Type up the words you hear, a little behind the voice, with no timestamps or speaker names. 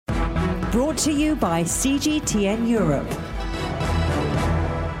Brought to you by CGTN Europe.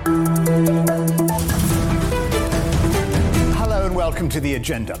 Hello and welcome to The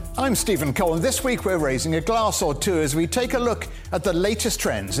Agenda. I'm Stephen Cole, and this week we're raising a glass or two as we take a look at the latest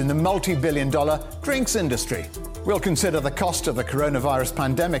trends in the multi-billion-dollar drinks industry. We'll consider the cost of the coronavirus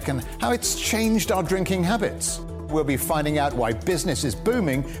pandemic and how it's changed our drinking habits. We'll be finding out why business is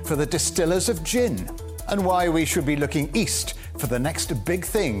booming for the distillers of gin and why we should be looking east for the next big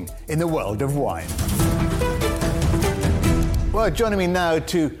thing in the world of wine. Well, joining me now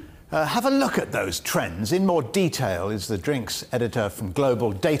to have a look at those trends in more detail is the drinks editor from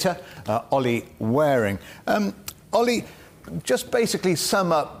Global Data, Olly Wehring. Olly, just basically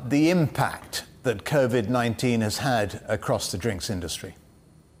sum up the impact that COVID-19 has had across the drinks industry.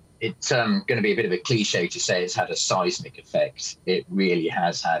 It's going to be a bit of a cliche to say it's had a seismic effect. It really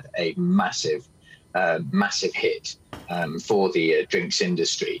has had a massive hit for the drinks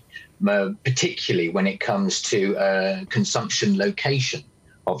industry, particularly when it comes to consumption location.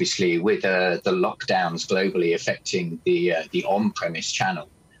 Obviously, with the lockdowns globally affecting the on-premise channel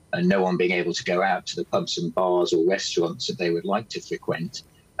and no one being able to go out to the pubs and bars or restaurants that they would like to frequent,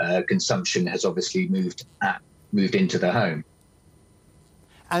 consumption has obviously moved into the home.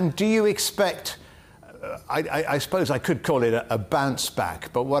 And do you expect, I suppose I could call it a bounce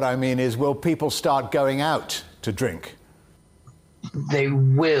back, but what I mean is, will people start going out to drink? They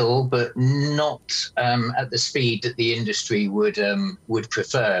will, but not at the speed that the industry would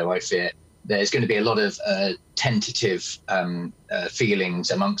prefer, I fear. There's going to be a lot of tentative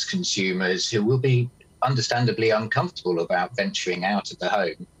feelings amongst consumers who will be understandably uncomfortable about venturing out of the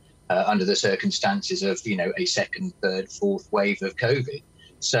home under the circumstances of, a second, third, fourth wave of COVID.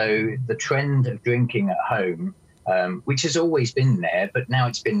 So the trend of drinking at home, which has always been there, but now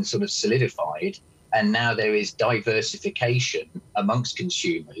it's been sort of solidified, and now there is diversification amongst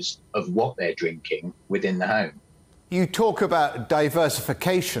consumers of what they're drinking within the home. You talk about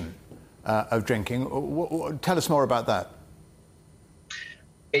diversification of drinking. Tell us more about that.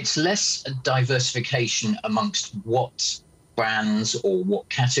 It's less a diversification amongst what brands or what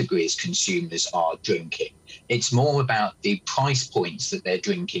categories consumers are drinking. It's more about the price points that they're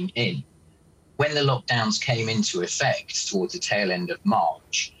drinking in. When the lockdowns came into effect towards the tail end of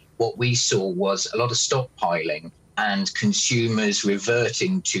March, what we saw was a lot of stockpiling and consumers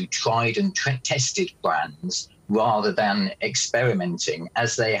reverting to tried and tested brands rather than experimenting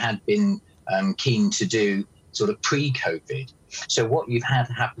as they had been keen to do sort of pre-COVID. So what you've had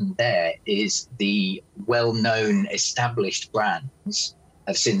happen there is the well-known established brands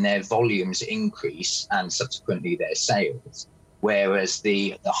have seen their volumes increase and subsequently their sales, whereas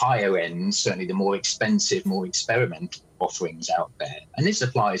the higher end, certainly the more expensive, more experimental offerings out there, and this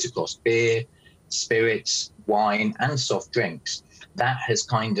applies across beer, spirits, wine and soft drinks, that has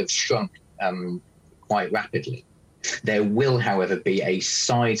kind of shrunk quite rapidly. There will, however, be a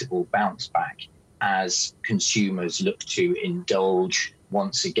sizable bounce back as consumers look to indulge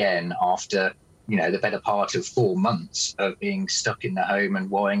once again after, the better part of 4 months of being stuck in the home and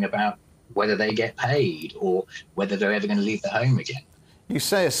worrying about whether they get paid or whether they're ever going to leave the home again. You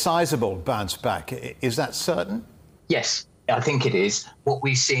say a sizable bounce back. Is that certain? Yes, I think it is. What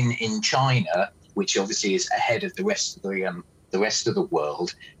we've seen in China, which obviously is ahead of the rest of the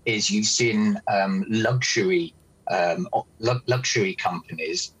world, is you've seen luxury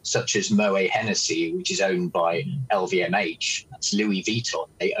companies such as Moet Hennessy, which is owned by LVMH, that's Louis Vuitton,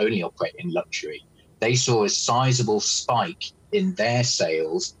 they only operate in luxury. They saw a sizable spike in their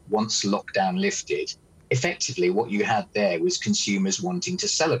sales once lockdown lifted. Effectively, what you had there was consumers wanting to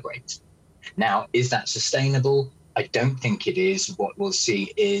celebrate. Now, is that sustainable? I don't think it is. What we'll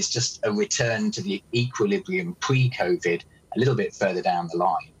see is just a return to the equilibrium pre-COVID a little bit further down the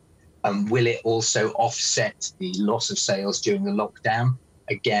line. Will it also offset the loss of sales during the lockdown?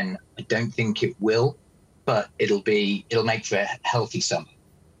 Again, I don't think it will, but it'll make for a healthy summer.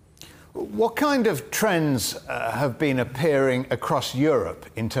 What kind of trends have been appearing across Europe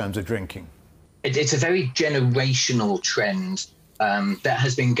in terms of drinking? It's a very generational trend that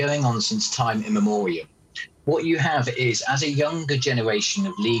has been going on since time immemorial. What you have is, as a younger generation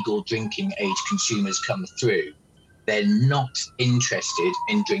of legal drinking age consumers come through, they're not interested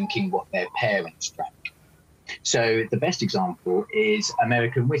in drinking what their parents drank. So the best example is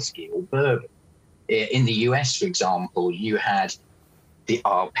American whiskey or bourbon. In the US, for example, you had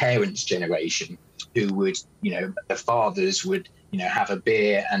our parents' generation who would, the fathers would, have a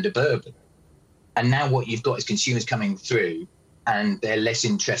beer and a bourbon. And now what you've got is consumers coming through and they're less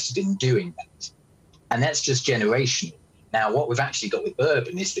interested in doing that. And that's just generational. Now, what we've actually got with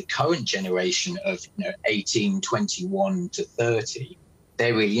bourbon is the current generation of 18, 21 to 30.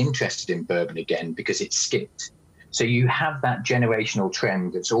 they're really interested in bourbon again because it's skipped. So you have that generational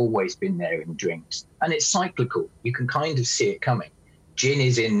trend that's always been there in drinks, and it's cyclical. You can kind of see it coming. Gin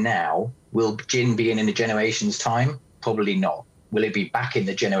is in now. Will gin be in a generation's time? Probably not. Will it be back in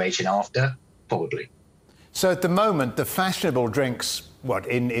the generation after? Probably. So at the moment, the fashionable drinks,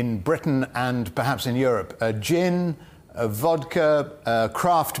 in Britain and perhaps in Europe, gin, vodka,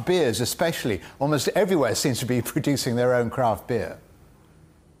 craft beers especially. Almost everywhere seems to be producing their own craft beer.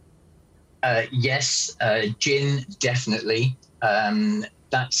 Yes, gin, definitely.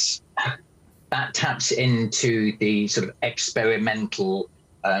 That taps into the sort of experimental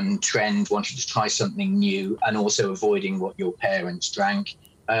trend, wanting to try something new and also avoiding what your parents drank.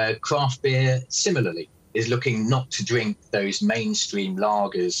 Craft beer, similarly, is looking not to drink those mainstream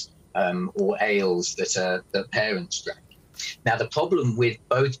lagers or ales that parents drank. Now, the problem with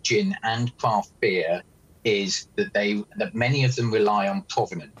both gin and craft beer is that many of them rely on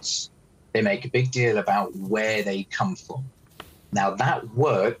provenance. They make a big deal about where they come from. Now, that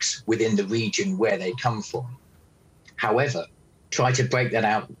works within the region where they come from. However, try to break that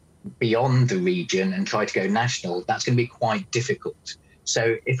out beyond the region and try to go national, that's going to be quite difficult.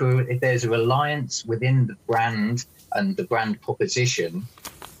 So if there's a reliance within the brand and the brand proposition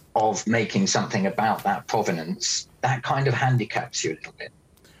of making something about that provenance, that kind of handicaps you a little bit.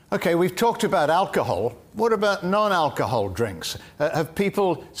 OK, we've talked about alcohol. What about non-alcohol drinks? Have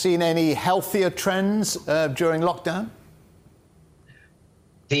people seen any healthier trends during lockdown?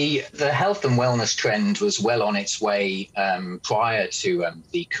 The health and wellness trend was well on its way prior to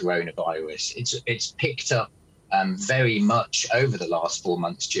the coronavirus. It's picked up very much over the last 4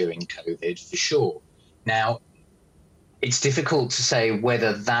 months during COVID, for sure. Now, it's difficult to say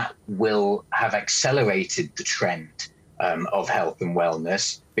whether that will have accelerated the trend of health and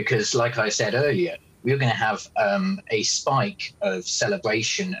wellness, because, like I said earlier, we're going to have a spike of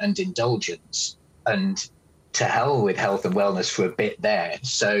celebration and indulgence, and to hell with health and wellness for a bit there.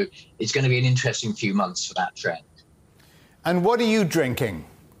 So it's going to be an interesting few months for that trend. And what are you drinking,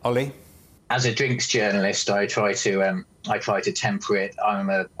 Olly? As a drinks journalist, I try to temper it. I'm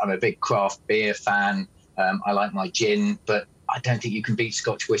a big craft beer fan. I like my gin, but I don't think you can beat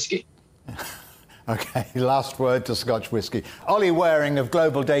Scotch whisky. OK, last word to Scotch whisky. Olly Wehring of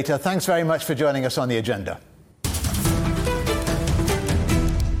Global Data, thanks very much for joining us on The Agenda.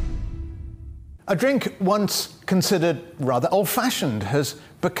 A drink once considered rather old-fashioned has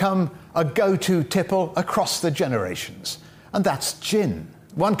become a go-to tipple across the generations, and that's gin.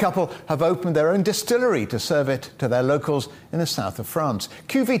 One couple have opened their own distillery to serve it to their locals in the south of France.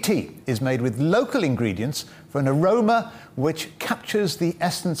 QVT is made with local ingredients for an aroma which captures the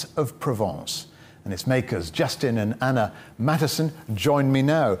essence of Provence. And its makers, Justin and Anna Matterson, join me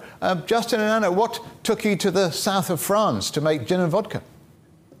now. Justin and Anna, what took you to the south of France to make gin and vodka?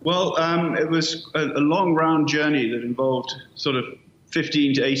 Well, it was a long, round journey that involved sort of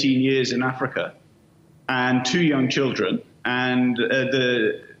 15 to 18 years in Africa and 2 young children. And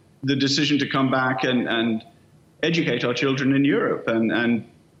the decision to come back and educate our children in Europe. And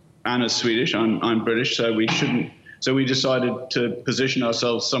Anna's Swedish, I'm British, so we shouldn't. So we decided to position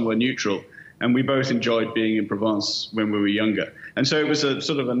ourselves somewhere neutral. And we both enjoyed being in Provence when we were younger. And so it was a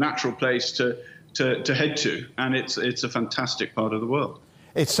sort of a natural place to head to. And it's a fantastic part of the world.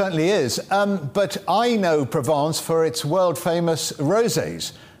 It certainly is. But I know Provence for its world-famous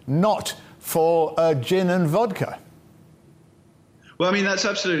rosés, not for gin and vodka. Well, I mean, that's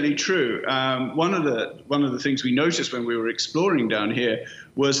absolutely true. One of the things we noticed when we were exploring down here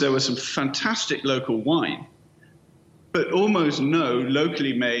was there was some fantastic local wine, but almost no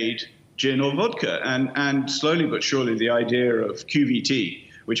locally made gin or vodka. And slowly but surely the idea of QVT,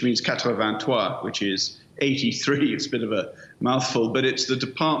 which means 83, which is 83, it's a bit of a mouthful, but it's the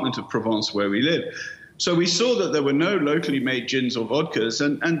department of Provence where we live. So we saw that there were no locally made gins or vodkas,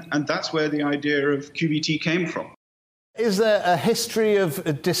 and that's where the idea of QVT came from. Is there a history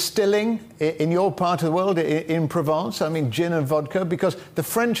of distilling in your part of the world, in Provence? I mean, gin and vodka? Because the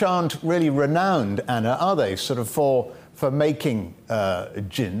French aren't really renowned, Anna, are they, sort of for making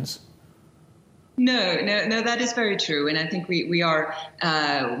gins? No, that is very true, and I think we're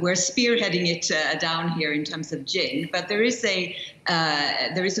spearheading it down here in terms of gin. But there is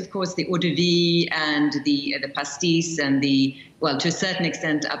of course the eau de vie and the pastis and to a certain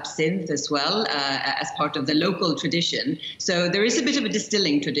extent absinthe as well as part of the local tradition. So there is a bit of a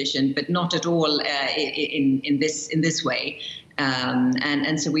distilling tradition, but not at all in this way.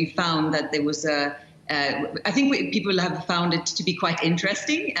 And so we found that there was I think people have found it to be quite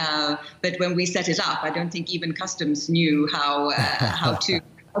interesting, but when we set it up, I don't think even customs knew how to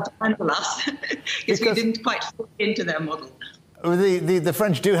handle us because we didn't quite fit into their model. The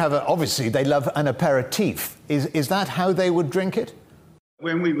French do have, obviously, they love an aperitif. Is that how they would drink it?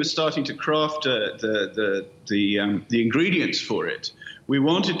 When we were starting to craft the ingredients for it, we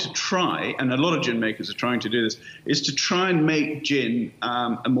wanted to try, and a lot of gin makers are trying to do this, is to try and make gin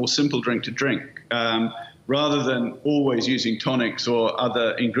a more simple drink to drink, rather than always using tonics or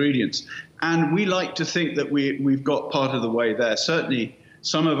other ingredients. And we like to think that we've got part of the way there. Certainly,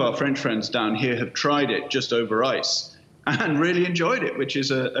 some of our French friends down here have tried it just over ice and really enjoyed it, which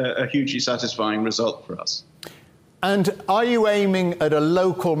is a hugely satisfying result for us. And are you aiming at a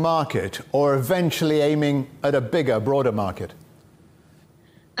local market or eventually aiming at a bigger, broader market?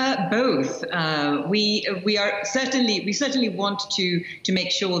 Both. We certainly want to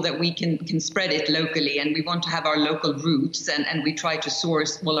make sure that we can spread it locally, and we want to have our local roots, and we try to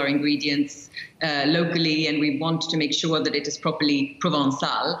source all our ingredients locally, and we want to make sure that it is properly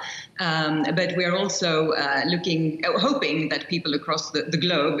Provençal. But we are also hoping that people across the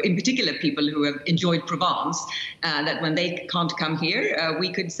globe, in particular people who have enjoyed Provence, that when they can't come here,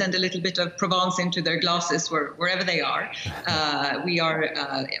 we could send a little bit of Provence into their glasses wherever they are. We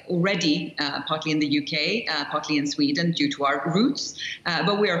are already partly in the UK, partly in Sweden due to our roots,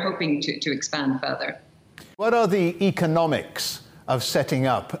 but we are hoping to expand further. What are the economics of setting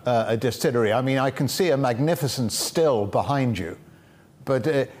up a distillery? I mean, I can see a magnificent still behind you, but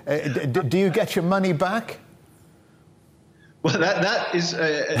do you get your money back? Well, that is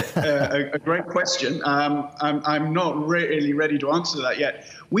a great question. I'm not really ready to answer that yet.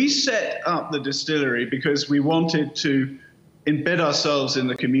 We set up the distillery because we wanted to embed ourselves in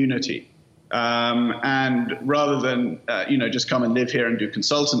the community, and rather than just come and live here and do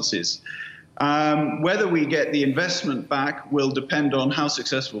consultancies. Whether we get the investment back will depend on how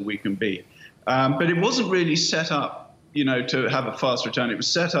successful we can be. But it wasn't really set up, to have a fast return. It was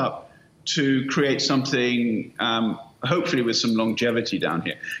set up to create something, hopefully with some longevity down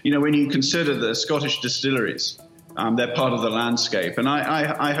here. When you consider the Scottish distilleries, they're part of the landscape. And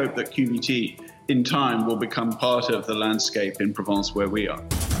I hope that QVT in time will become part of the landscape in Provence where we are.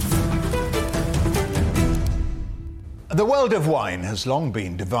 The world of wine has long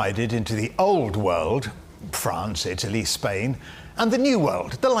been divided into the old world, France, Italy, Spain, and the new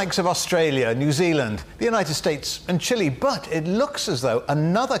world, the likes of Australia, New Zealand, the United States and Chile. But it looks as though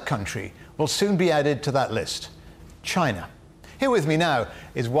another country will soon be added to that list, China. Here with me now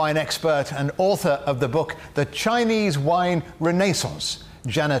is wine expert and author of the book, The Chinese Wine Renaissance,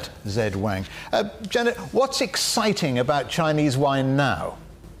 Janet Z Wang. Janet, what's exciting about Chinese wine now?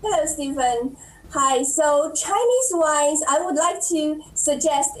 Hello, Stephen. Hi. So Chinese wines, I would like to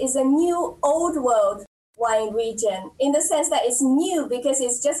suggest, is a new old world wine region, in the sense that it's new because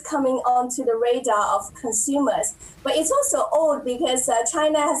it's just coming onto the radar of consumers. But it's also old because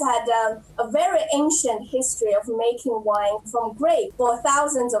China has had a very ancient history of making wine from grape for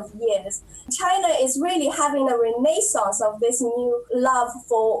thousands of years. China is really having a renaissance of this new love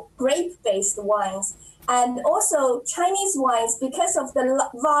for grape-based wines. And also Chinese wines, because of the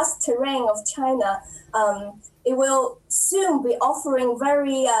vast terrain of China, it will soon be offering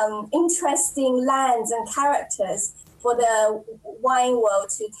very interesting lands and characters for the wine world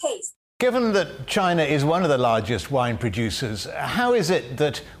to taste. Given that China is one of the largest wine producers, how is it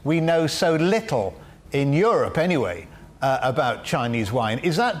that we know so little, in Europe anyway, about Chinese wine?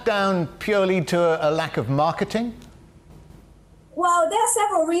 Is that down purely to a lack of marketing? Well, there are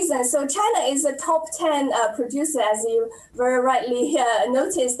several reasons. So China is a top 10 producer, as you very rightly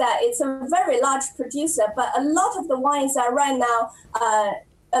noticed, that it's a very large producer, but a lot of the wines are right now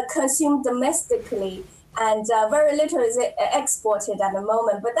consumed domestically, and very little is exported at the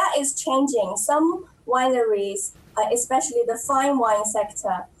moment. But that is changing. Some wineries, especially the fine wine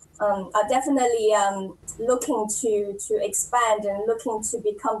sector, are definitely looking to expand and looking to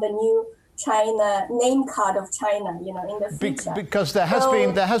become the new China name card of China, in the future. Because there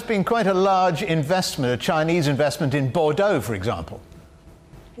has been quite a large investment, a Chinese investment in Bordeaux, for example.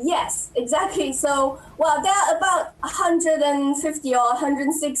 Yes, exactly. So, well, there are about 150 or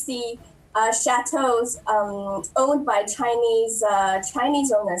 160 chateaus owned by Chinese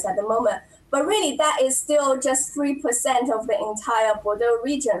owners at the moment. But really, that is still just 3% of the entire Bordeaux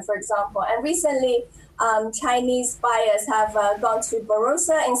region, for example. And recently, Chinese buyers have gone to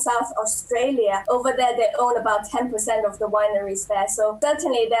Barossa in South Australia. Over there, they own about 10% of the wineries there. So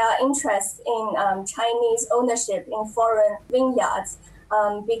certainly there are interest in Chinese ownership in foreign vineyards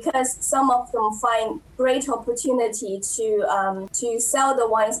because some of them find great opportunity to sell the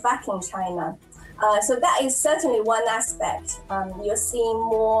wines back in China. So that is certainly one aspect. You're seeing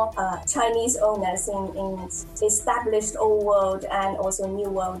more Chinese owners in established old world and also new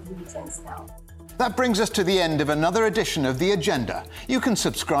world regions now. That brings us to the end of another edition of The Agenda. You can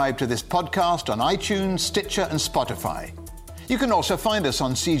subscribe to this podcast on iTunes, Stitcher and Spotify. You can also find us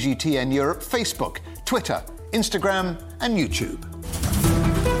on CGTN Europe Facebook, Twitter, Instagram and YouTube.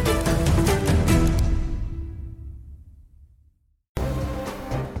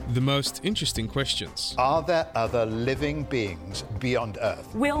 The most interesting questions. Are there other living beings beyond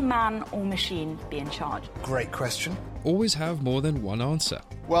Earth? Will man or machine be in charge? Great question. Always have more than one answer.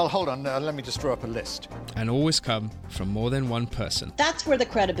 Well, hold on, let me just draw up a list. And always come from more than one person. That's where the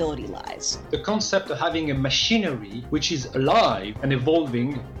credibility lies. The concept of having a machinery which is alive and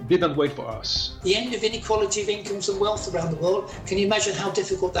evolving didn't wait for us. The end of inequality of incomes and wealth around the world, can you imagine how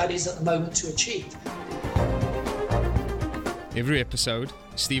difficult that is at the moment to achieve? Every episode,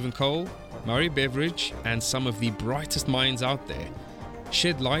 Stephen Cole, Murray Beveridge, and some of the brightest minds out there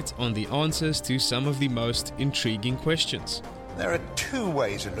shed light on the answers to some of the most intriguing questions. There are two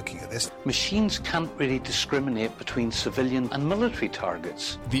ways of looking at this. Machines can't really discriminate between civilian and military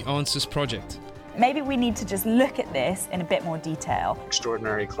targets. The Answers Project. Maybe we need to just look at this in a bit more detail.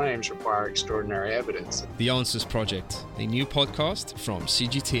 Extraordinary claims require extraordinary evidence. The Answers Project, a new podcast from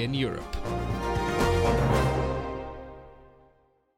CGTN Europe.